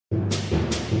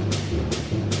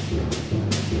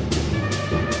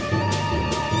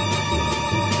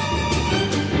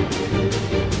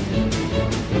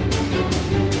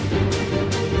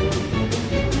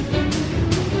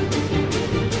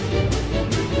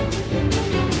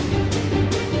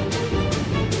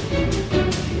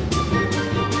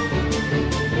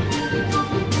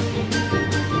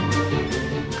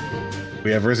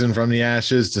We have risen from the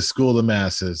ashes to school the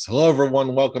masses. Hello,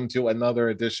 everyone. Welcome to another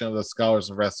edition of the Scholars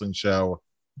of Wrestling Show,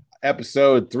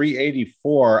 episode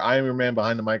 384. I am your man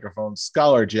behind the microphone,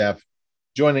 Scholar Jeff.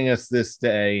 Joining us this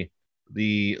day,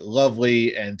 the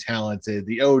lovely and talented,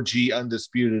 the OG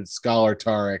undisputed Scholar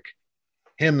Tarek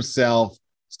himself.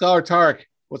 Scholar Tarek,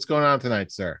 what's going on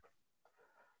tonight, sir?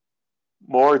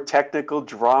 More technical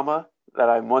drama that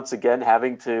I'm once again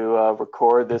having to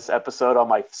record this episode on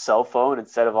my cell phone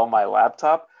instead of on my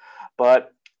laptop,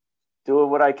 but doing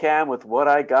what I can with what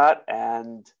I got,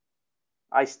 and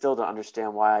I still don't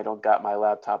understand why I don't got my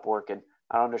laptop working.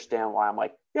 I don't understand why I'm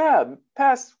like, yeah,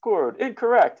 password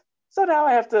incorrect. So now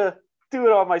I have to do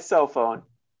it on my cell phone.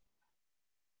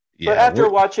 Yeah, but after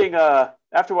watching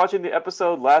the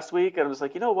episode last week, I was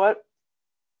like, you know what?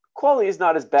 Quality is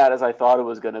not as bad as I thought it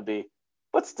was going to be,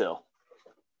 but still.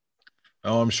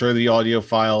 Oh, I'm sure the audio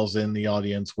files in the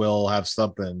audience will have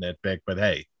something nitpick, but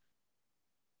hey,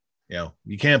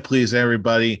 you can't please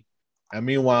everybody. And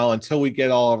meanwhile, until we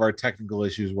get all of our technical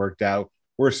issues worked out,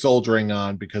 we're soldiering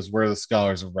on because we're the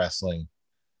Scholars of Wrestling.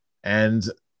 And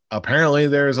apparently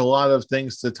there's a lot of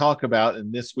things to talk about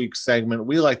in this week's segment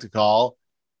we like to call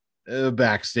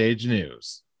Backstage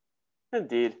News.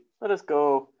 Indeed. Let us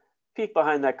go peek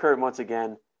behind that curtain once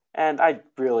again. And I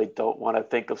really don't want to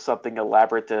think of something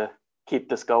elaborate to keep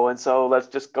this going, so let's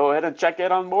just go ahead and check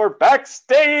in on more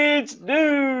Backstage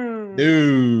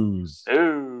News.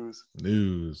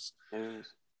 News.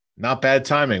 Not bad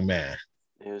timing, man.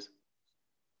 News.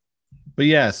 But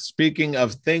yes, speaking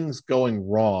of things going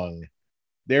wrong,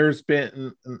 there's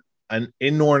been an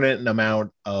inordinate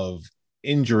amount of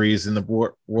injuries in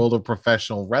the world of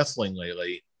professional wrestling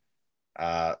lately.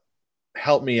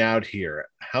 Help me out here.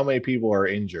 How many people are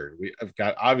injured? We've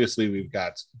got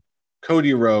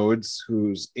Cody Rhodes,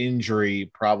 whose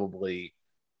injury probably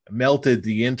melted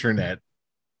the internet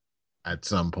at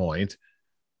some point.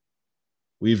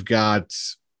 We've got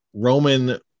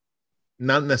Roman,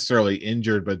 not necessarily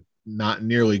injured, but not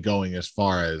nearly going as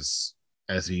far as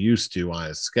he used to on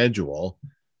his schedule.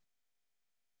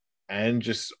 And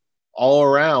just all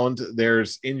around,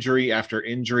 there's injury after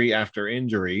injury after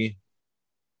injury.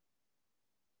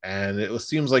 And it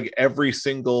seems like every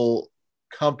single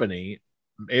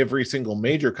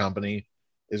major company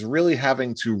is really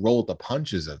having to roll the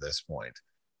punches at this point.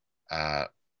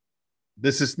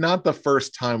 This is not the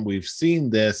first time we've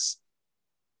seen this.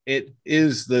 It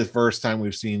is the first time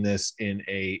we've seen this in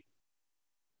a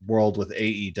world with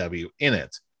AEW in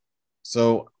it.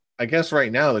 So I guess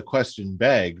right now the question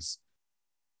begs,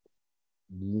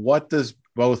 what does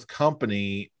both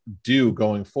company do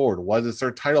going forward? What does their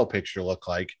title picture look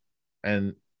like?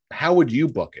 And how would you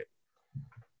book it?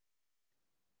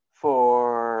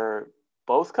 For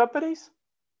both companies?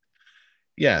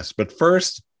 Yes, but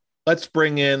first, let's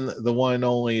bring in the one and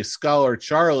only Scholar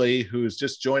Charlie, who's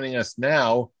just joining us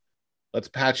now. Let's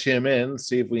patch him in,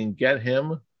 see if we can get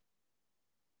him.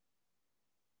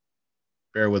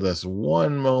 Bear with us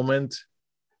one moment.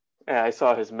 Yeah, I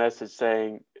saw his message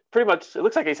saying, pretty much, it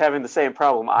looks like he's having the same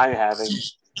problem I'm having.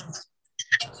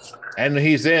 And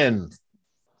he's in.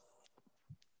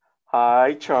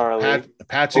 Hi, Charlie.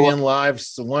 Patching in live,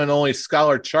 the one and only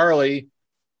Scholar Charlie.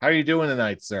 How are you doing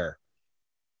tonight, sir?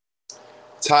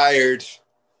 Tired.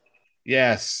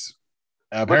 Yes.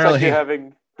 Apparently, looks like you're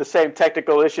having the same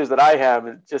technical issues that I have,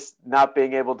 and just not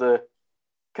being able to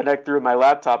connect through my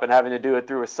laptop and having to do it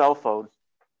through a cell phone.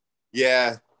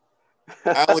 Yeah.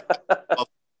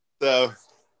 So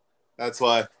that's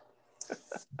why.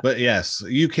 But yes,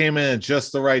 you came in at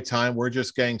just the right time. We're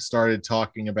just getting started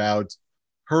talking about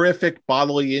horrific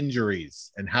bodily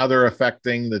injuries and how they're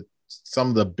affecting some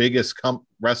of the biggest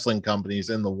wrestling companies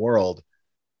in the world.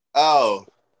 Oh,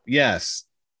 yes.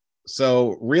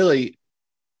 So really,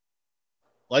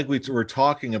 like we were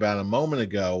talking about a moment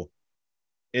ago,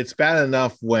 it's bad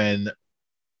enough when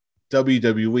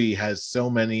WWE has so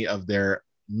many of their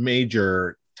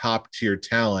major top tier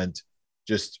talent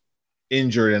just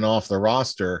injured and off the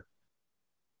roster.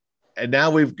 And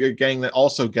now we're getting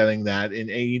that in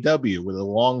AEW with a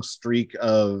long streak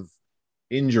of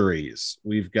injuries.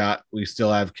 We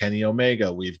still have Kenny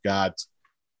Omega. We've got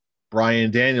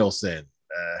Bryan Danielson.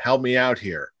 Help me out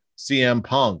here. CM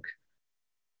Punk.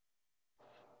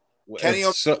 Kenny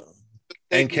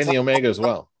Omega as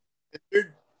well.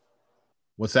 Injured?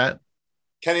 What's that?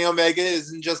 Kenny Omega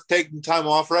isn't just taking time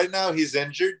off right now. He's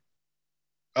injured.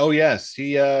 Oh yes,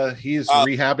 he's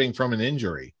rehabbing from an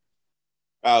injury.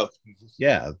 Oh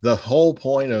yeah. The whole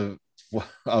point of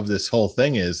this whole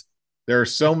thing is there are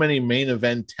so many main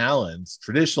event talents,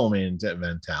 traditional main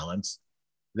event talents,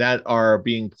 that are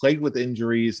being plagued with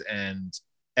injuries, and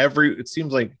it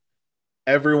seems like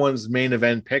everyone's main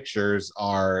event pictures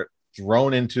are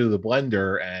thrown into the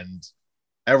blender and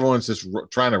everyone's just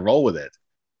trying to roll with it.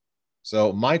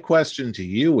 So my question to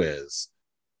you is,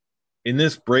 in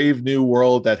this brave new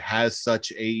world that has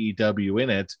such AEW in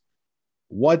it,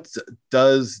 what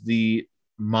does the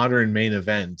modern main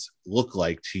event look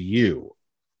like to you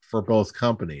for both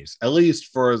companies, at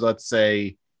least for, let's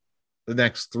say, the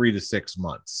next 3 to 6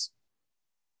 months?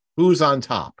 Who's on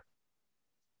top?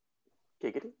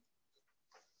 Giggity?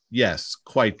 Yes,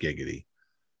 quite giggity.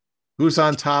 Who's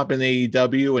on top in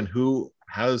AEW, and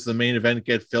how does the main event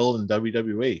get filled in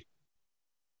WWE?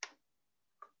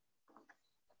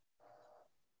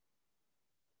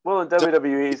 Well, in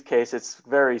WWE's case, it's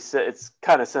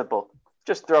kind of simple.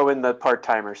 Just throw in the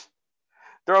part-timers.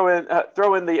 Throw in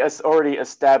the already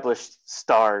established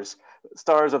stars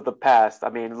of the past. I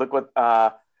mean, look what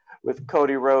with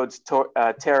Cody Rhodes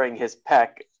tearing his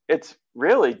pec. It's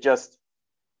really just,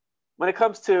 when it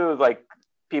comes to like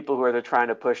people who are trying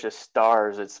to push as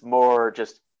stars, it's more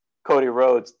just Cody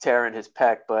Rhodes tearing his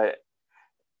pec, but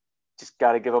just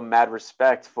got to give him mad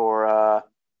respect for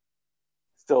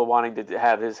still wanting to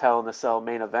have his Hell in a Cell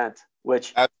main event,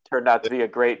 which turned out to be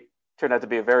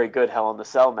a very good Hell in a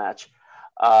Cell match,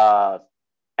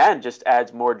 and just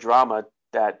adds more drama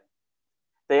that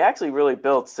they actually really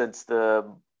built since the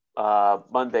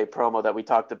Monday promo that we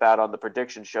talked about on the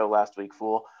prediction show last week,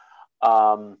 Fool.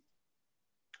 But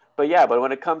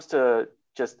when it comes to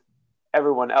just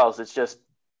everyone else, it's just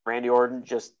Randy Orton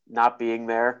just not being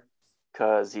there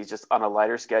because he's just on a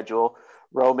lighter schedule.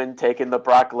 Roman taking the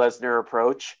Brock Lesnar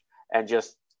approach and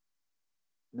just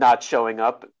not showing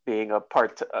up, being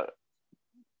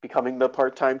becoming the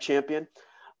part-time champion.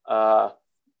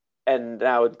 And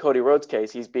now in Cody Rhodes'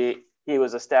 case, he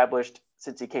was established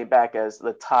since he came back as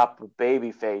the top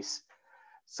babyface.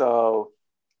 So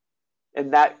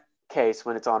in that case,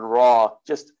 when it's on Raw,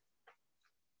 just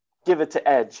give it to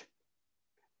Edge,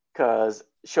 because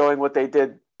showing what they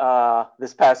did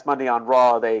this past Monday on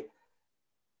Raw, they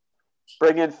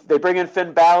bring in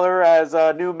Finn Balor as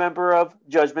a new member of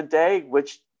Judgment Day,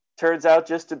 which turns out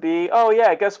just to be, oh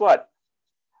yeah, guess what?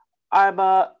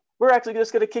 We're actually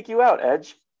just going to kick you out,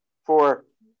 Edge, for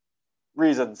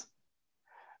reasons.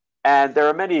 And there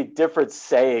are many different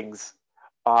sayings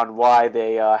on why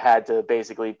they had to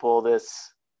basically pull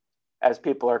this, as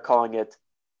people are calling it,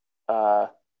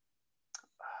 what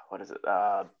is it?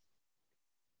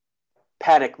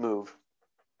 Panic move.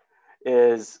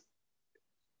 Is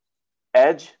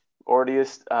Edge already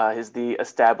is the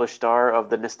established star of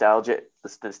the nostalgia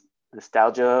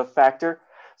factor?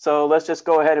 So let's just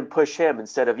go ahead and push him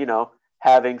instead of,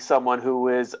 having someone who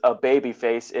is a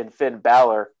babyface in Finn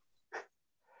Balor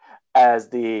as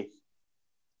your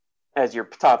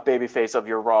top babyface of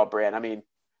your Raw brand. I mean,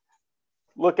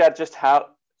 look at just how,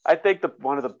 I think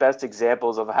one of the best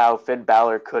examples of how Finn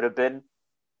Balor could have been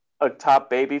a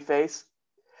top babyface,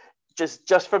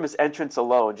 just from his entrance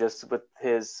alone, just with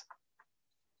his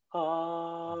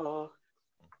parts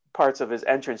of his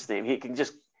entrance theme. He can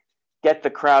just get the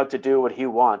crowd to do what he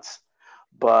wants.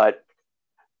 But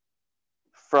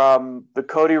from the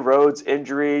Cody Rhodes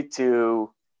injury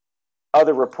to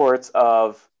other reports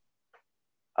of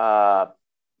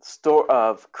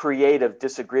creative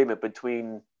disagreement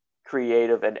between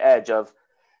creative and Edge, of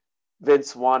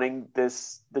Vince wanting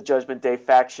the Judgment Day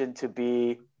faction to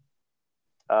be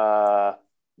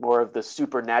more of the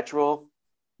supernatural.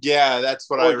 Yeah, that's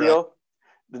what I read.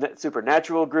 The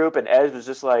supernatural group, and Edge was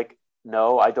just like,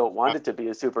 no, I don't want it to be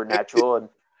a supernatural. And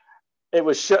it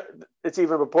was it's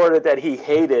even reported that he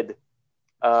hated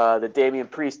the Damian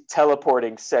Priest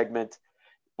teleporting segment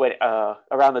when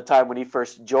around the time when he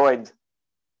first joined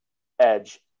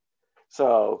Edge.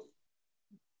 So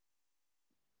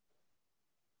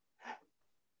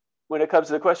when it comes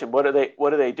to the question, what do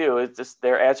they do? It's just,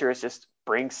 their answer is just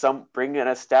bring an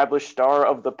established star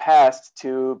of the past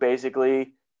to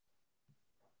basically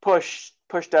push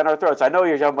down our throats. I know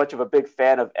you're how much of a big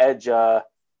fan of Edge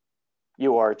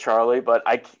you are, Charlie, but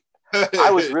I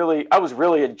was really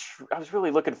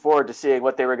looking forward to seeing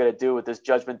what they were going to do with this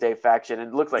Judgment Day faction, and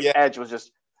it looked like Edge was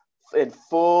just in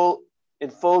full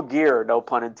gear, no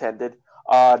pun intended,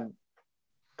 on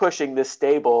pushing this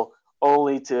stable,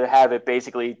 only to have it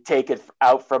basically take it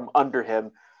out from under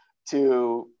him,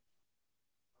 to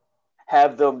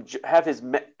have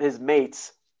his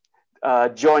mates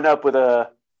join up with a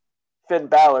Finn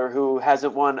Balor who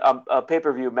hasn't won a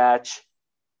pay-per-view match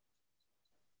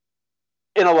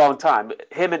in a long time.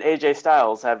 Him and AJ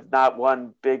Styles have not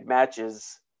won big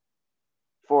matches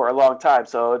for a long time,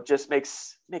 so it just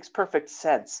makes perfect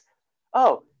sense.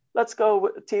 Oh, let's go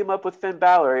team up with Finn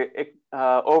Balor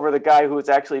over the guy who has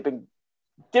actually been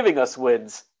giving us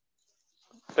wins.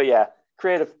 But yeah,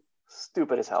 creative,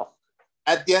 stupid as hell.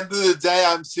 At the end of the day,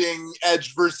 I'm seeing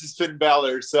Edge versus Finn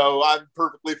Balor, so I'm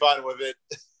perfectly fine with it.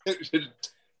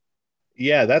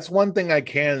 Yeah, that's one thing I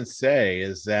can say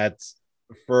is that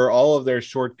for all of their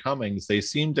shortcomings, they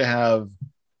seem to have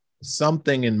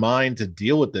something in mind to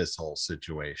deal with this whole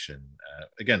situation.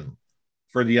 Again,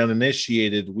 for the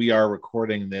uninitiated, we are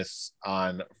recording this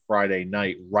on Friday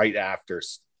night, right after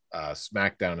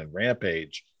SmackDown and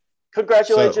Rampage.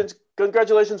 Congratulations,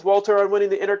 Walter, on winning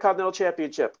the Intercontinental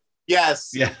Championship.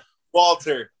 Yes. Yeah.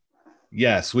 Walter.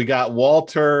 Yes, we got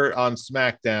Walter on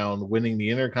SmackDown winning the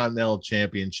Intercontinental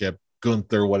Championship,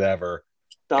 Gunther, whatever.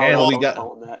 Don't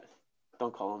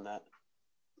call him that.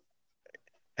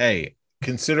 Hey,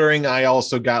 considering I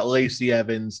also got Lacey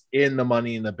Evans in the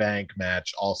Money in the Bank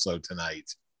match also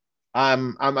tonight,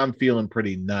 I'm feeling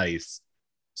pretty nice.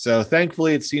 So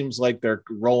thankfully, it seems like they're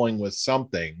rolling with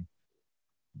something.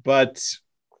 But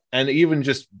and even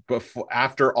just before,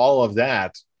 after all of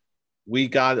that, we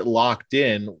got it locked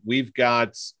in. We've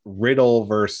got Riddle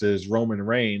versus Roman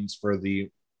Reigns for the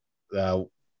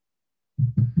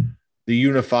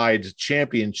unified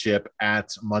championship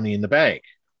at Money in the Bank.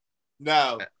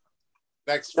 No,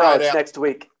 next Friday. No, it's next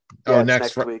week. Yeah,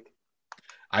 next week.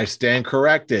 I stand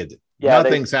corrected. Yeah,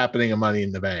 Nothing's happening in Money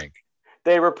in the Bank.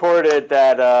 They reported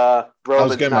that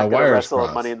Roman's not going to wrestle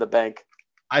at Money in the Bank.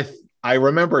 I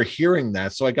remember hearing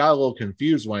that, so I got a little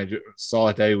confused when I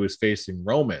saw that he was facing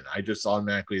Roman. I just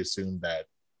automatically assumed that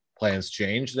plans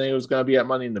changed and he was going to be at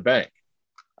Money in the Bank.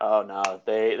 Oh no,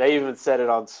 they even said it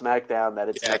on SmackDown that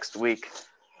it's next week.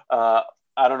 I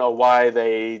don't know why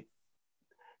they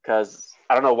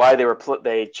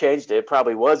changed it. It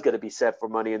probably was going to be set for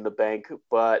Money in the Bank,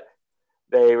 but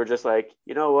they were just like,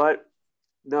 you know what?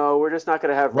 No, we're just not going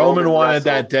to have Roman wanted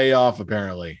that day off,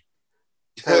 apparently.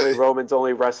 Apparently, Roman's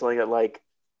only wrestling at like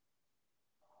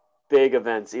big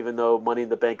events, even though Money in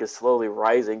the Bank is slowly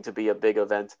rising to be a big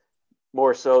event,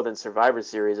 more so than Survivor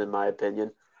Series, in my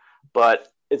opinion. But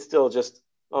it's still just,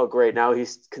 oh great, now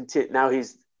he's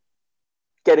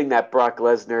getting that Brock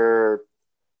Lesnar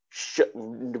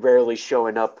rarely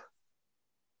showing up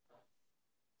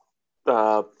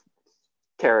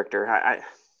character.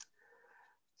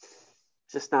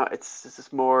 It's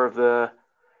just more of the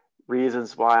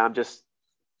reasons why I'm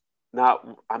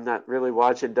not really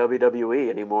watching WWE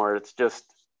anymore. It's just,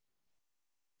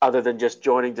 other than just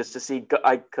joining just to see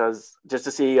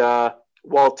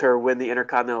Walter win the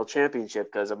Intercontinental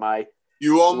Championship because of my.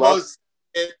 You almost.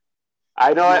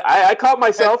 I know. I caught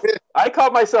myself.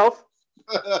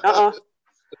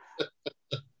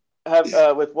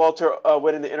 With Walter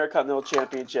winning the Intercontinental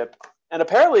Championship, and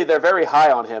apparently they're very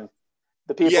high on him.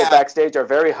 The people backstage are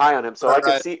very high on him, so I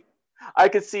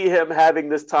could see him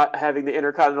having having the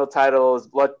Intercontinental title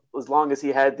as long as he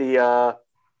had the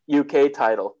UK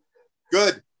title.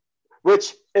 Good.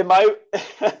 Which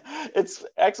it's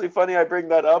actually funny I bring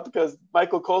that up because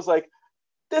Michael Cole's like,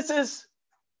 this is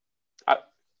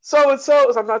so and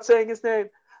so. I'm not saying his name.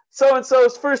 So and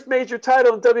so's first major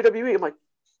title in WWE. I'm like,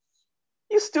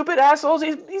 you stupid assholes!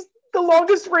 He's the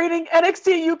longest reigning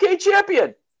NXT UK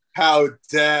champion. How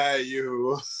dare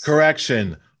you?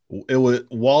 Correction.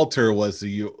 Walter was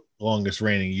the longest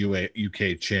reigning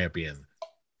UK champion.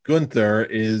 Gunther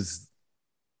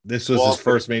this was his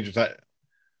first major title.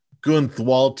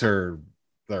 Walter,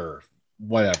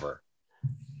 whatever.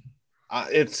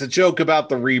 It's a joke about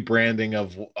the rebranding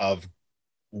of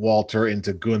Walter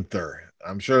into Gunther.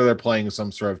 I'm sure they're playing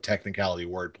some sort of technicality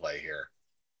wordplay here.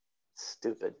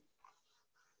 Stupid.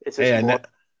 It's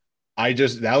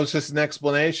just that was just an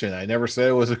explanation. I never said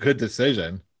it was a good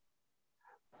decision.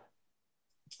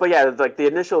 But yeah, like the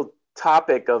initial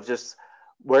topic of just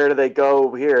where do they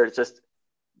go here, just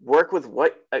work with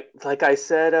what, like I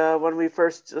said when we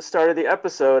first started the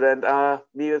episode, and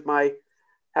me with my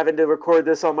having to record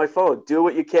this on my phone. Do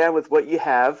what you can with what you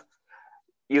have.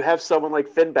 You have someone like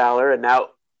Finn Balor, and now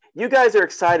you guys are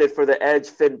excited for the Edge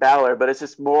Finn Balor, but it's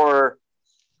just more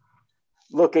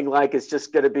looking like it's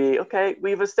just going to be, okay,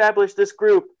 we've established this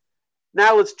group.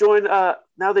 Now let's join.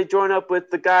 Now they join up with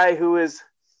the guy who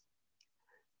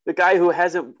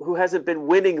hasn't been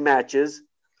winning matches.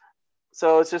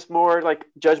 So it's just more like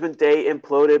Judgment Day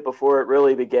imploded before it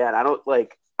really began.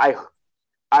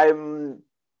 I'm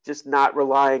just not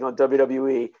relying on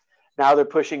WWE. Now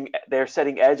they're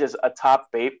setting Edge as a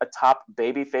top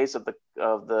baby face of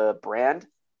the brand.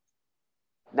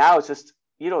 Now it's just,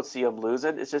 you don't see him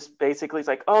losing. It's just basically, it's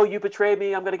like, oh, you betrayed me,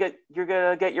 you're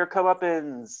gonna get your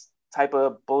comeuppance type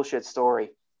of bullshit story.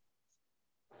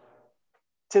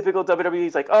 Typical WWE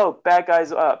is like, oh, bad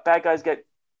guys get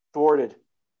thwarted.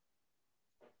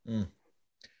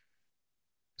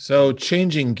 So,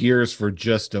 changing gears for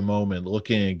just a moment,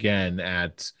 looking again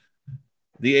at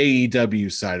the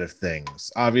AEW side of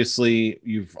things. Obviously,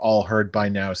 you've all heard by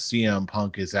now CM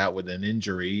Punk is out with an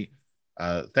injury.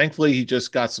 Thankfully, he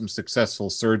just got some successful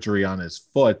surgery on his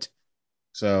foot.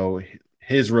 So,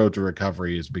 his road to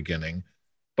recovery is beginning.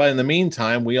 But in the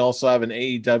meantime, we also have an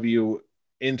AEW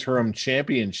interim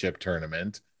championship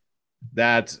tournament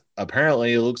that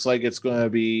apparently looks like it's going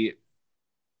to be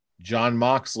Jon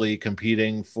Moxley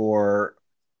competing for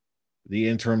the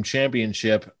interim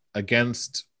championship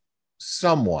against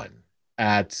someone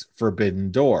at Forbidden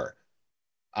Door,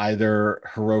 either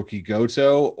Hiroki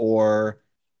Goto or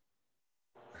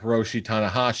Hiroshi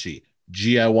Tanahashi.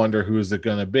 Gee, I wonder who is it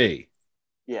going to be.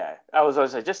 Yeah, I was going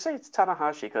to say, just say it's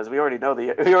Tanahashi because we already know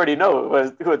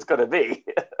who it's going to be.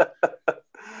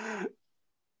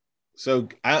 So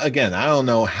again, I don't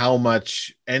know how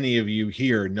much any of you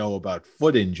here know about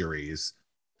foot injuries,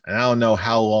 and I don't know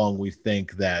how long we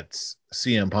think that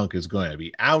CM Punk is going to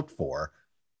be out for.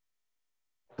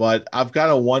 But I've got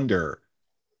to wonder,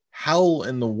 how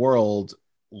in the world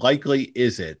likely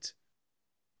is it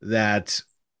that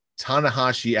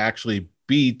Tanahashi actually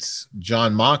beats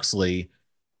Jon Moxley?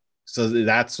 So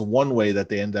that's one way that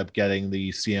they end up getting the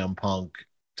CM Punk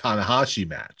Tanahashi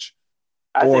match.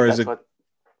 I or think is that's it? what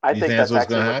You think that's what's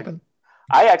going to happen?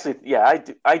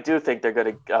 I do think they're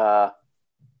going to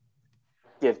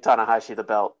give Tanahashi the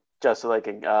belt just so they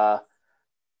can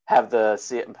have the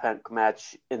CM Punk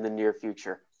match in the near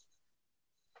future.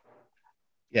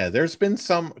 Yeah, there's been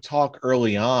some talk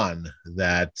early on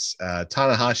that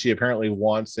Tanahashi apparently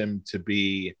wants him to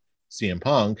be CM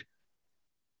Punk.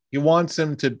 He wants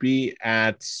him to be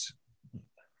at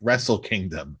Wrestle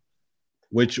Kingdom,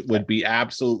 which would be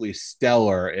absolutely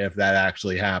stellar if that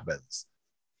actually happens.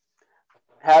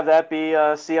 Have that be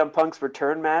CM Punk's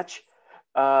return match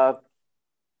for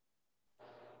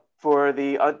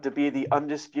to be the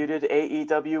undisputed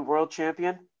AEW World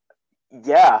Champion.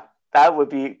 Yeah, that would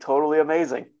be totally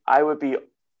amazing. I would be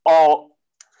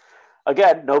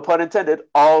again, no pun intended,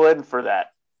 all in for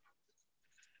that.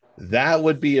 That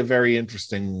would be a very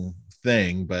interesting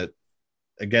thing, but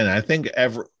again, I think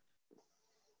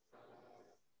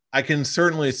I can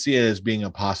certainly see it as being a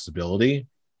possibility.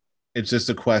 It's just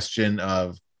a question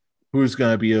of who's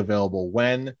going to be available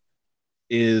when.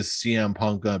 Is CM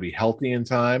Punk going to be healthy in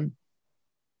time?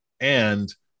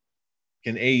 And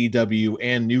can AEW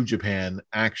and New Japan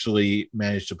actually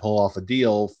manage to pull off a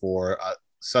deal for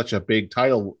such a big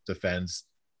title defense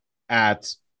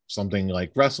at something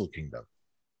like Wrestle Kingdom?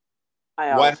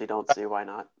 I honestly don't see why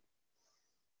not.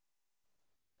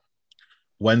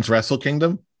 When's Wrestle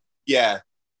Kingdom? Yeah.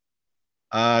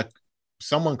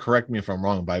 Someone correct me if I'm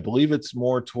wrong, but I believe it's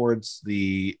more towards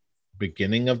the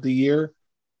beginning of the year,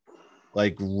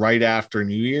 like right after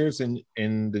New Year's in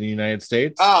the United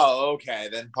States. Oh, okay.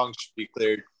 Then Punk should be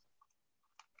cleared.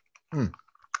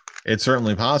 It's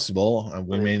certainly possible.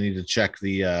 We may need to check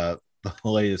the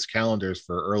latest calendars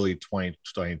for early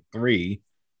 2023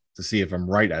 to see if I'm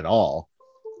right at all.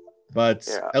 But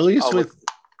at least with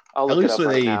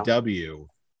AEW,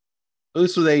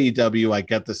 I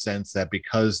get the sense that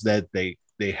because that they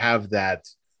have that,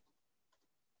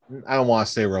 I don't want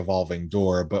to say revolving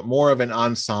door, but more of an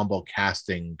ensemble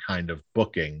casting kind of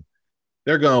booking,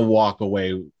 they're going to walk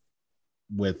away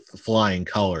with flying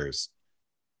colors.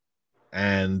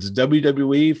 And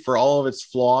WWE, for all of its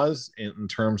flaws in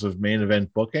terms of main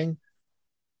event booking,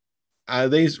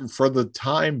 for the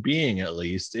time being at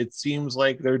least, it seems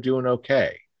like they're doing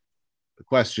okay. The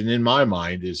question in my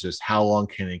mind is just how long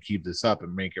can they keep this up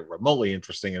and make it remotely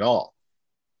interesting at all?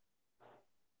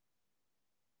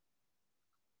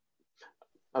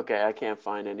 Okay, I can't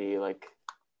find any let's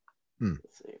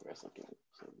see, Wrestle Kingdom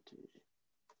 17.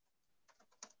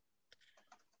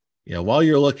 Yeah, while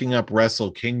you're looking up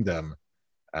Wrestle Kingdom,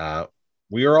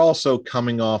 we are also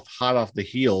coming hot off the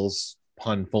heels,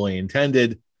 pun fully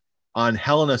intended, on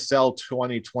Hell in a Cell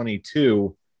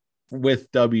 2022 with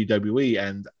WWE.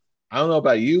 And I don't know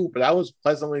about you, but I was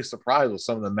pleasantly surprised with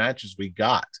some of the matches we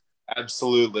got.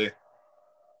 Absolutely.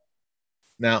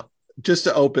 Now, just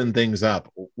to open things up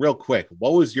real quick,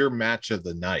 what was your match of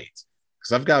the night?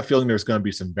 Because I've got a feeling there's going to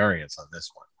be some variance on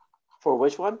this one. For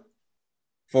which one?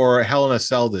 For Hell in a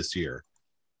Cell this year.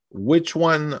 Which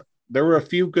one? There were a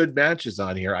few good matches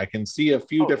on here. I can see a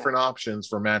few different options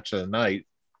for match of the night.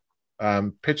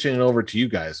 Pitching it over to you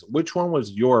guys. Which one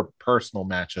was your personal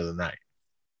match of the night?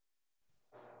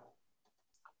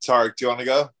 Tarek, do you want to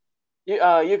go?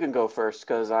 You can go first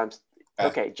because I'm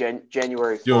okay.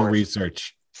 January 4th. Doing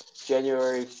research.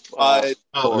 January.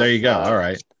 There you go. All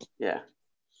right. Yeah.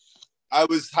 I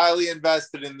was highly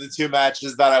invested in the two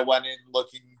matches that I went in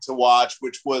looking to watch,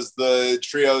 which was the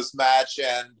trios match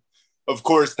and, of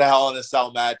course, the Hell in a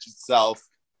Cell match itself.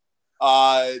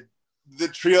 The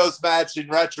trios match, in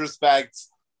retrospect,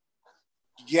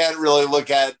 you can't really look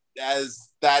at as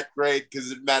that great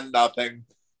because it meant nothing.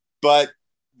 But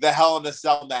the Hell in a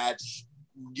Cell match,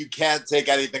 you can't take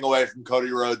anything away from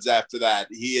Cody Rhodes after that.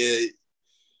 He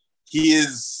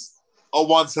is a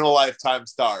once in a lifetime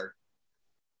star.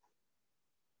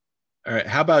 All right,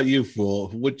 how about you, Fool?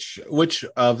 Which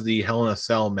of the Hell in a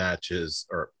Cell matches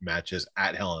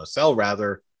at Hell in a Cell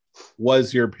rather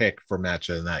was your pick for match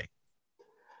of the night?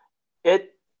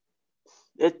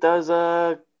 It does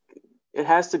it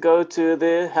has to go to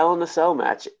the Hell in a Cell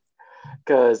match,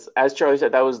 because as Charlie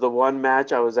said, that was the one match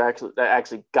that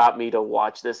actually got me to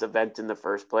watch this event in the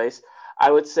first place.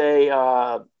 I would say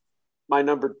my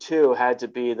number 2 had to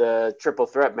be the triple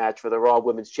threat match for the Raw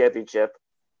Women's Championship,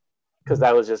 because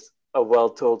that was just a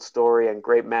well-told story and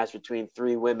great match between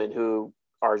 3 women who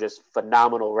are just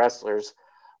phenomenal wrestlers.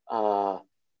 And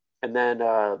then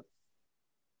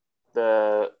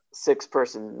the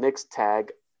 6-person mixed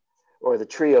tag, or the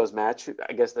trios match.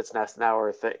 I guess that's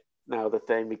now the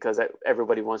thing, because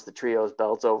everybody wants the trios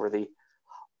belts over the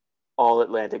All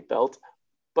Atlantic belt.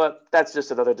 But that's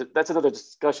another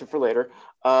discussion for later.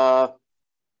 But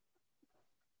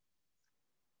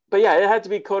yeah, it had to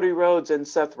be Cody Rhodes and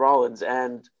Seth Rollins.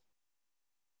 And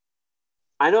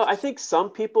I think some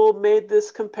people made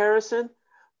this comparison,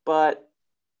 but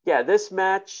yeah, this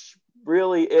match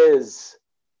really is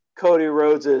Cody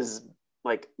Rhodes's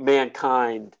like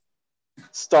Mankind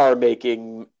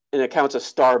star-making, and it counts a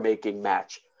star-making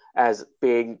match as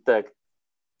being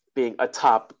a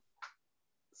top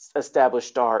established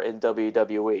star in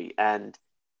WWE. And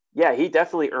yeah, he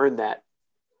definitely earned that.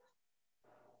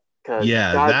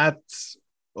 Yeah,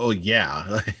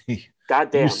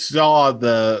 goddamn, you saw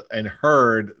and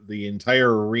heard the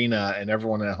entire arena and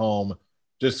everyone at home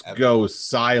just go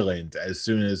silent as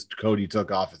soon as Cody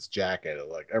took off his jacket.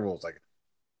 Like everyone was like,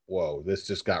 whoa, this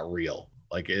just got real.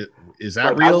 Like, is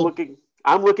that real?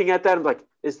 I'm looking at that. I'm like,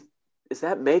 is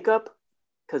that makeup?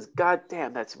 Because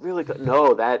goddamn, that's really good.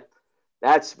 No,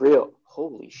 that's real.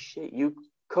 Holy shit,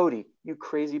 Cody, you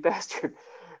crazy bastard.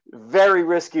 Very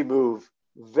risky move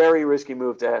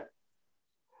to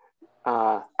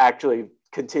actually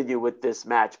continue with this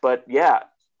match. But yeah,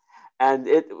 and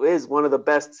it is one of the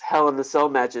best Hell in a Cell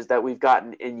matches that we've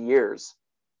gotten in years.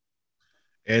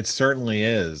 It certainly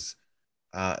is.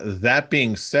 That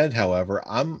being said, however,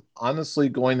 I'm honestly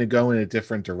going to go in a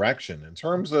different direction. In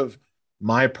terms of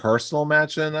my personal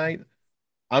match of the night,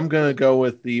 I'm going to go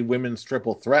with the women's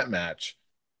triple threat match.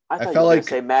 I thought you were going to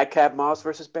say Madcap Moss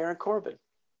versus Baron Corbin.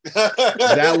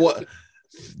 That was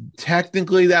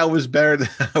technically that was better than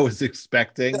I was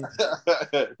expecting,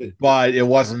 but it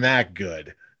wasn't that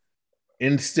good.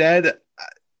 Instead,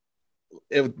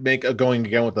 it would make going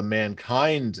again with the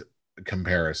Mankind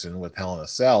comparison with Hell in a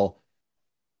Cell.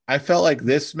 I felt like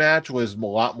this match was a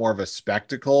lot more of a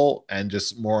spectacle and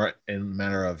just more in a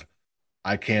matter of,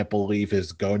 I can't believe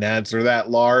his gonads are that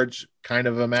large kind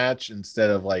of a match, instead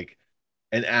of like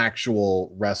an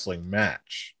actual wrestling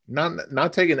match.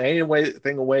 Not taking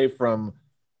anything away from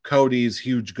Cody's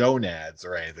huge gonads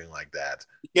or anything like that.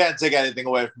 You can't take anything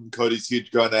away from Cody's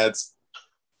huge gonads.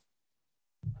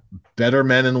 Better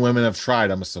men and women have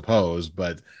tried, I suppose,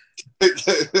 but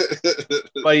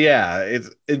yeah, it's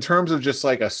in terms of just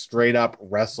like a straight up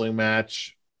wrestling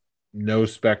match, no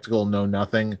spectacle, no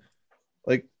nothing.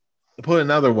 Like, to put it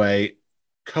another way,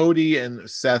 Cody and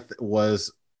Seth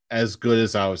was as good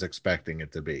as I was expecting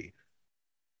it to be.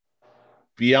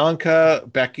 Bianca,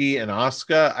 Becky, and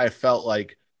Asuka, I felt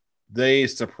like they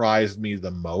surprised me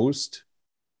the most,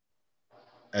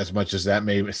 as much as that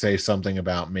may say something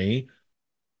about me.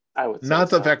 I would say not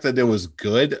the fact that it was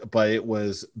good, but it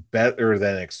was better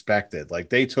than expected. Like,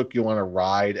 they took you on a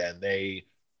ride and they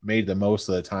made the most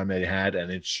of the time they had, and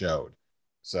it showed.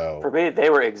 So for me, they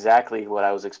were exactly what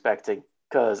I was expecting,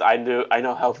 because I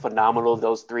know how phenomenal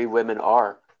those 3 women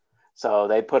are. So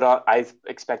they put on. I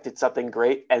expected something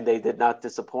great, and they did not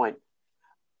disappoint.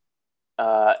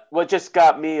 What just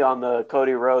got me on the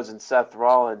Cody Rhodes and Seth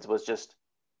Rollins was just,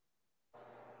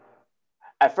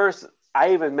 at first,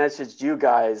 I even messaged you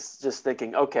guys just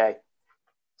thinking, okay,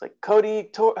 it's like Cody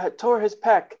tore his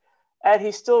pec and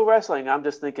he's still wrestling. I'm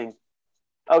just thinking,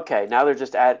 okay, now they're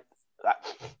just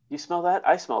you smell that?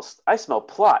 I smell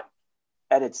plot,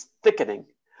 and it's thickening.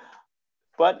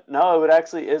 But no, it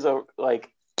actually is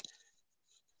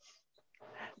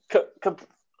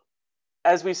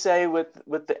as we say with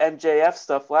the MJF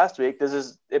stuff last week,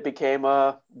 it became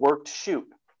a worked shoot.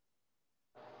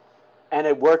 and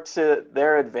it worked to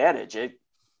their advantage.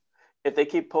 If they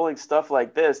keep pulling stuff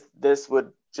like this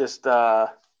would just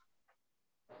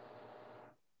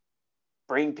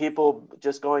bring people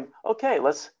just going, okay,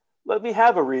 let me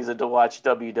have a reason to watch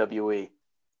WWE.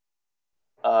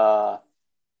 But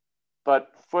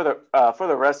for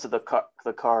the rest of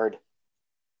the card,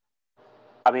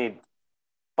 I mean,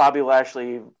 Bobby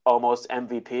Lashley almost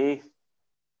MVP.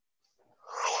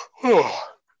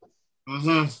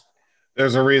 Mm-hmm.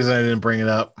 There's a reason I didn't bring it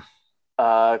up.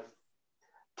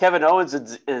 Kevin Owens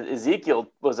and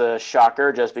Ezekiel was a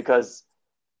shocker just because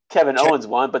Kevin Owens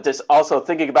won, but just also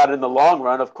thinking about it in the long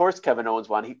run, of course Kevin Owens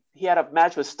won. He had a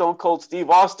match with Stone Cold Steve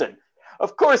Austin.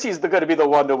 Of course he's going to be the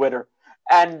one to winner.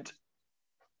 And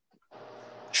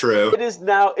true. It is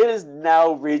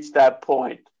now reached that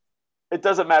point. It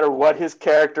doesn't matter what his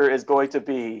character is going to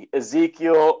be.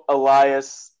 Ezekiel,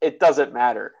 Elias, it doesn't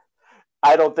matter.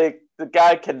 I don't think the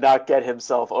guy cannot get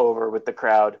himself over with the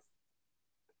crowd.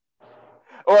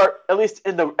 Or at least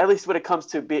when it comes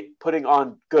to putting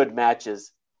on good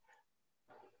matches.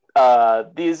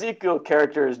 The Ezekiel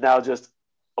character is now just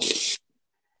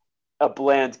a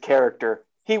bland character.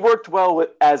 He worked well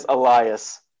as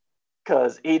Elias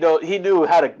because he knew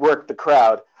how to work the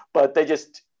crowd, but they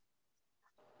just,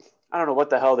 I don't know what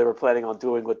the hell they were planning on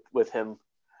doing with him.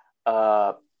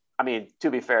 I mean, to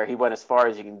be fair, he went as far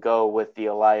as you can go with the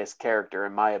Elias character,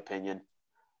 in my opinion.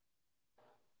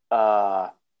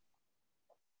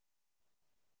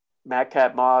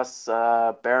 Madcap Moss,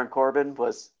 Baron Corbin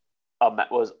was a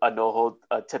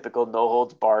typical no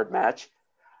holds barred match.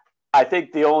 I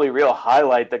think the only real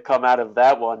highlight that come out of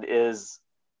that one is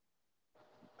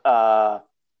the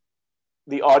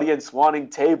audience wanting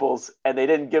tables, and they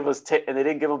didn't give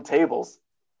them tables.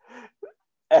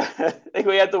 I think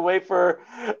we had to wait for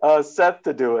Seth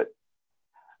to do it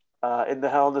in the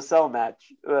Hell in a Cell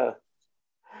match.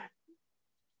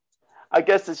 I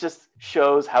guess it just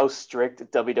shows how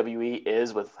strict WWE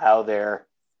is with how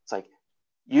it's like,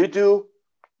 you do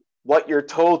what you're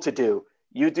told to do.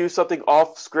 You do something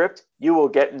off script, you will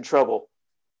get in trouble.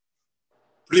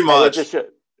 Pretty much. It's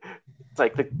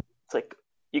like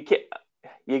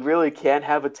you really can't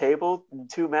have a table in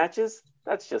 2 matches?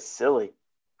 That's just silly.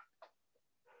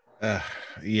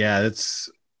 Yeah, it's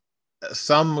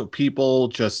some people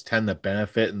just tend to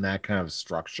benefit in that kind of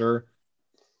structure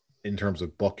in terms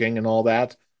of booking and all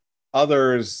that.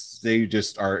 Others, they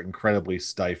just are incredibly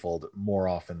stifled more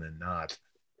often than not,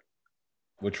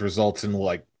 which results in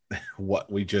like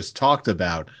what we just talked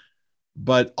about.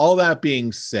 But all that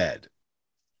being said,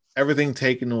 everything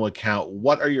taken into account,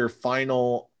 what are your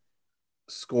final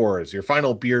scores, your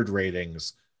final beard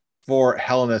ratings for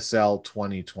Hell in a Cell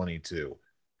 2022?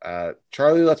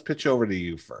 Charlie, let's pitch over to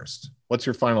you first. What's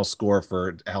your final score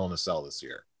for Hell in a Cell this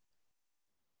year?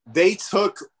 They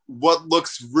took what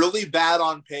looks really bad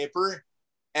on paper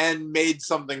and made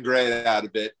something great out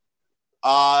of it.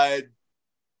 I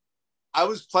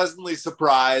was pleasantly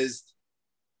surprised,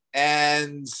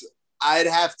 and I'd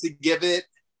have to give it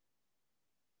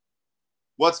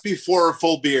what's before a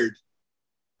full beard.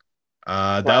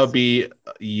 That would be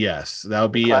yes. That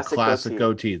would be a classic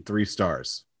goatee. 3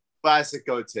 stars. Classic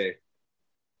goatee.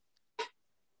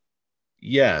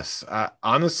 Yes.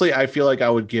 Honestly, I feel like I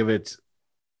would give it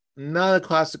not a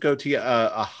classic goatee,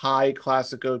 a high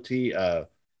classic goatee, a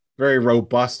very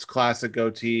robust classic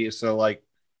goatee. So, like,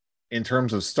 in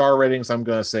terms of star ratings, I'm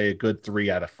going to say a good 3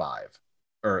 out of 5,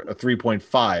 or a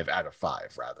 3.5 out of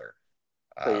 5, rather.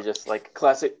 So you just like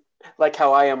classic, like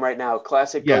how I am right now.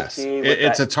 Classic goatee.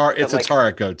 It's a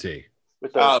Tarek goatee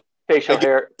with the facial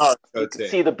hair. You can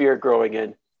see the beard growing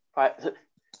in. 5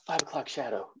 o'clock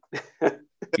shadow.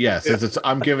 Yes,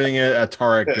 I'm giving it a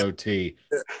Tarek goatee.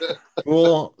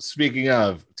 Cool. Speaking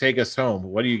of, take us home.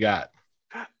 What do you got?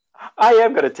 I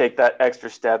am going to take that extra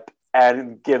step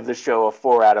and give the show a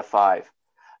 4 out of 5.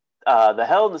 The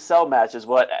Hell in a Cell match is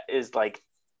what is like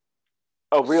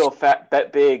a real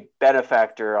big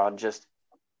benefactor on just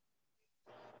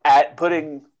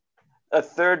putting a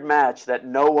third match that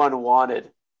no one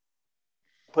wanted,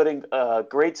 putting a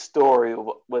great story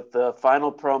with the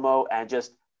final promo and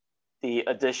just the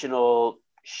additional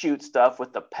shoot stuff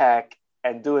with the pec,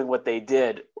 and doing what they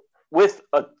did with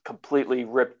a completely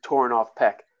ripped, torn off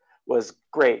pec was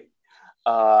great.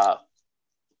 To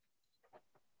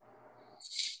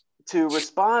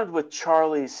respond with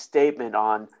Charlie's statement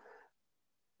on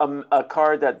a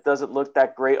card that doesn't look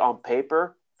that great on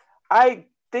paper, I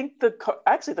think the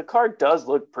card does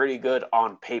look pretty good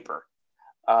on paper,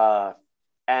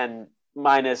 and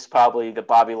minus probably the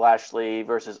Bobby Lashley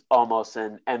versus Omos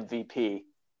and MVP.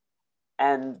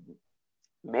 And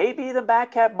maybe the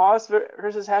Madcap Moss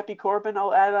versus Happy Corbin,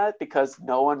 I'll add that, because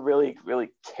no one really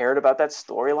cared about that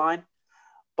storyline.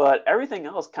 But everything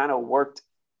else kind of worked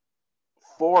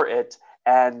for it,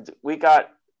 and we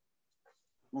got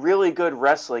really good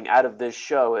wrestling out of this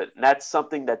show. And that's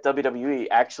something that WWE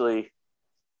actually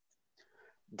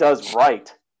does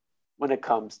right when it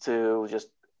comes to just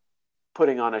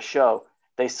putting on a show.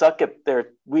 They suck at their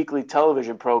weekly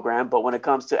television program, but when it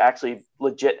comes to actually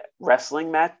legit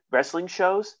wrestling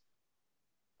shows,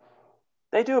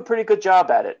 they do a pretty good job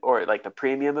at it. Or like the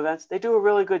premium events, they do a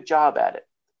really good job at it.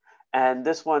 And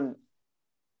this one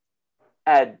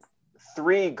had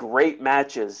 3 great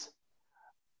matches.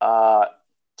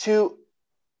 Three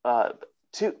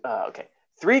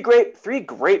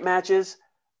great matches,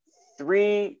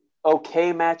 3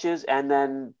 okay matches, and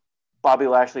then Bobby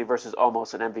Lashley versus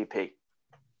Omos and MVP.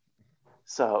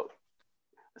 So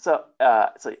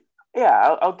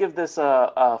yeah, I'll give this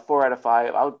a 4 out of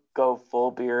 5. I'll go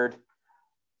full beard.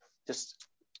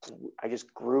 I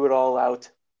just grew it all out.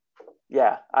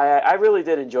 Yeah, I really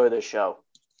did enjoy this show.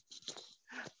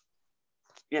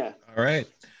 Yeah. All right.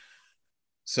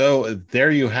 So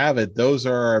there you have it. Those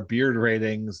are our beard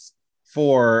ratings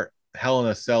for Hell in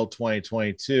a Cell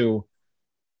 2022.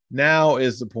 Now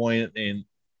is the point in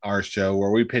our show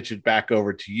where we pitch it back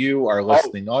over to you, our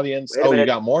listening audience. Oh, you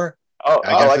got more? I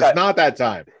guess it's not that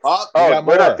time.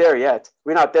 We're not there yet.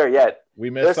 We're not there yet. We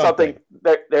missed something.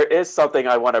 There is something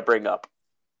I want to bring up.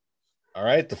 All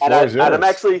right, the floor is yours.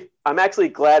 And I'm actually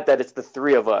glad that it's the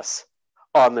 3 of us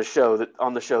on the show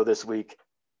this week,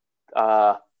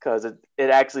 because it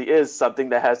actually is something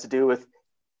that has to do with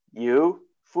you,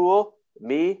 Fool,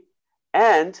 me,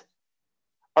 and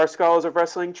our Scholars of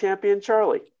Wrestling champion,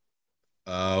 Charlie.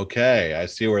 Okay, I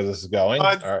see where this is going.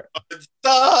 All right.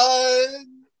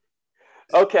 Done.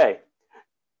 Okay.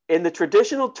 In the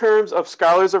traditional terms of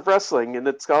Scholars of Wrestling, in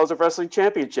the Scholars of Wrestling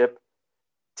Championship,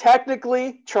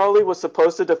 technically, Charlie was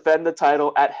supposed to defend the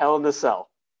title at Hell in a Cell.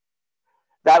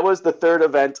 That was the 3rd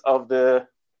event of the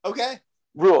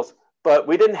rules, but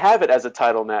we didn't have it as a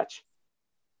title match.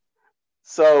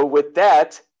 So with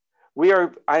that,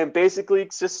 I am basically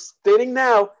just stating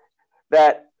now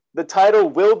that the title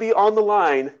will be on the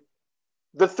line,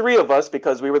 the 3 of us,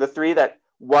 because we were the 3 that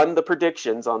won the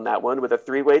predictions on that one with a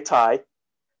 3-way tie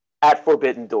at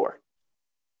Forbidden Door.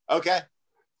 Okay.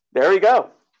 There we go.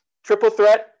 Triple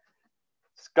threat.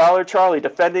 Scholar Charlie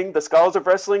defending the Scholars of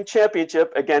Wrestling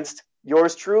Championship against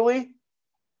yours truly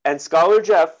and Scholar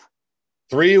Jeff.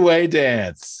 3-way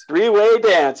dance. 3-way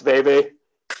dance, baby.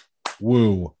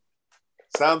 Woo.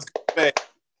 Sounds great.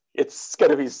 It's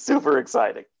going to be super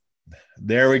exciting.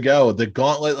 There we go. The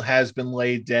gauntlet has been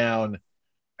laid down.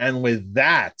 And with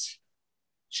that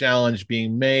challenge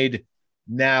being made,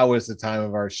 now is the time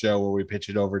of our show where we pitch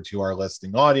it over to our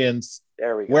listening audience.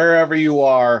 There we go. Wherever you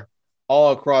are,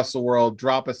 all across the world,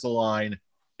 drop us a line.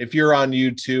 If you're on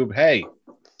YouTube, hey,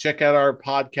 check out our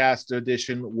podcast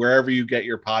edition wherever you get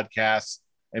your podcasts.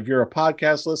 If you're a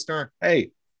podcast listener,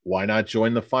 hey, why not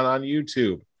join the fun on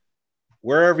YouTube?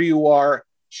 Wherever you are,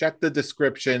 check the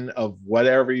description of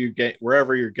whatever you get,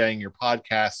 wherever you're getting your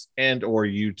podcasts and or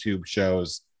YouTube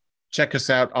shows. Check us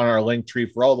out on our link tree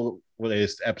for all the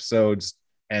latest episodes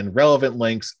and relevant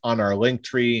links on our link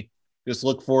tree. Just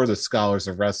look for the Scholars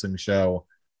of Wrestling show.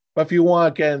 But if you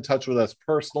want to get in touch with us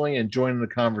personally and join the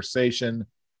conversation,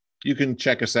 you can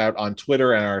check us out on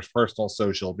Twitter and our personal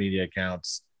social media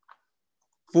accounts.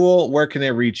 Fool, where can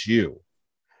they reach you?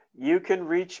 You can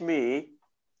reach me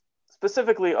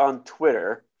specifically on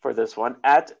Twitter for this one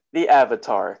at the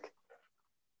Avatar.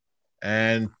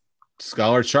 And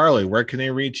Scholar Charlie, where can they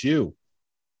reach you?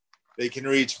 They can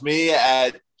reach me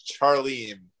at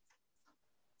Charlene.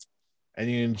 And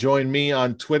you can join me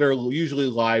on Twitter, usually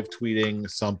live tweeting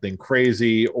something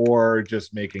crazy or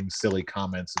just making silly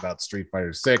comments about Street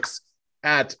Fighter 6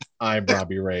 at I'm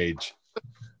Robbie Rage.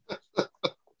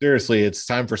 Seriously, it's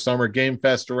time for Summer Game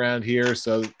Fest around here,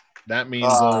 so that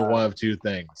means only one of 2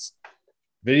 things.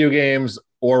 Video games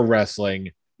or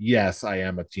wrestling. Yes, I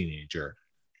am a teenager.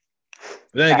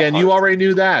 But then again, you already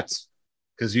knew that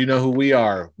because you know who we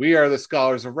are. We are the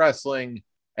Scholars of Wrestling,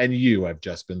 and you have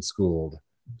just been schooled.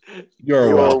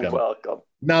 You're welcome. Welcome.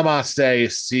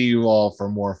 Namaste. See you all for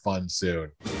more fun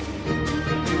soon.